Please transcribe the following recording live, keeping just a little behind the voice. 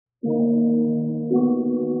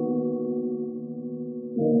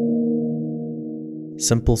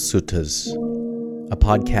Simple Suttas, a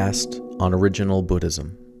podcast on original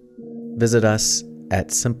Buddhism. Visit us at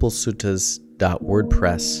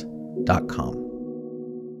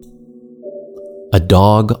simplesuttas.wordpress.com. A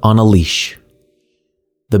dog on a leash.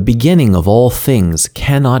 The beginning of all things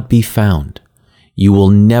cannot be found. You will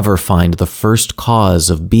never find the first cause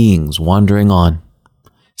of beings wandering on,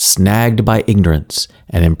 snagged by ignorance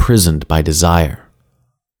and imprisoned by desire.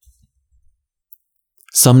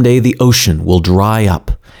 Someday the ocean will dry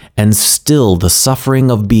up, and still the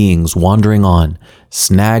suffering of beings wandering on,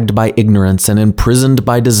 snagged by ignorance and imprisoned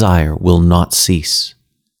by desire, will not cease.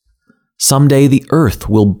 Someday the earth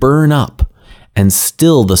will burn up, and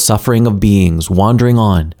still the suffering of beings wandering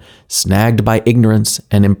on, snagged by ignorance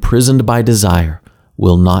and imprisoned by desire,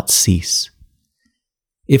 will not cease.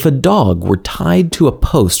 If a dog were tied to a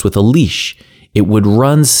post with a leash, it would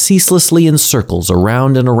run ceaselessly in circles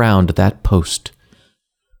around and around that post.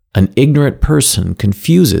 An ignorant person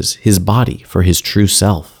confuses his body for his true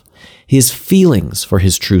self, his feelings for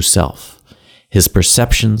his true self, his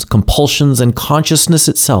perceptions, compulsions, and consciousness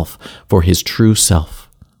itself for his true self.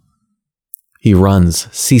 He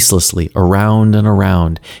runs ceaselessly around and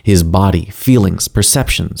around his body, feelings,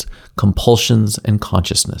 perceptions, compulsions, and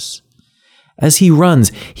consciousness. As he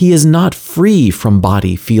runs, he is not free from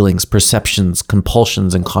body, feelings, perceptions,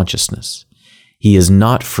 compulsions, and consciousness. He is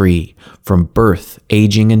not free from birth,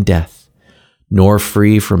 aging, and death, nor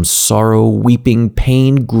free from sorrow, weeping,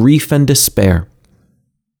 pain, grief, and despair.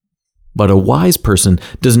 But a wise person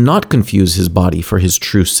does not confuse his body for his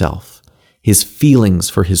true self, his feelings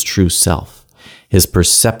for his true self, his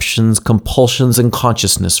perceptions, compulsions, and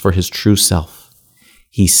consciousness for his true self.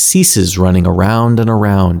 He ceases running around and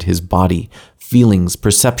around his body, feelings,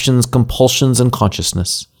 perceptions, compulsions, and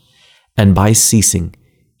consciousness. And by ceasing,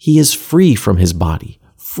 he is free from his body,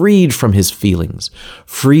 freed from his feelings,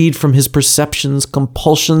 freed from his perceptions,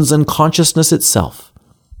 compulsions, and consciousness itself.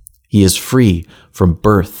 He is free from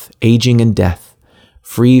birth, aging, and death,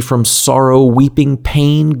 free from sorrow, weeping,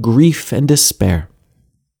 pain, grief, and despair.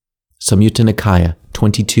 Samyutta Nikaya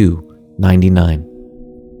 22:99.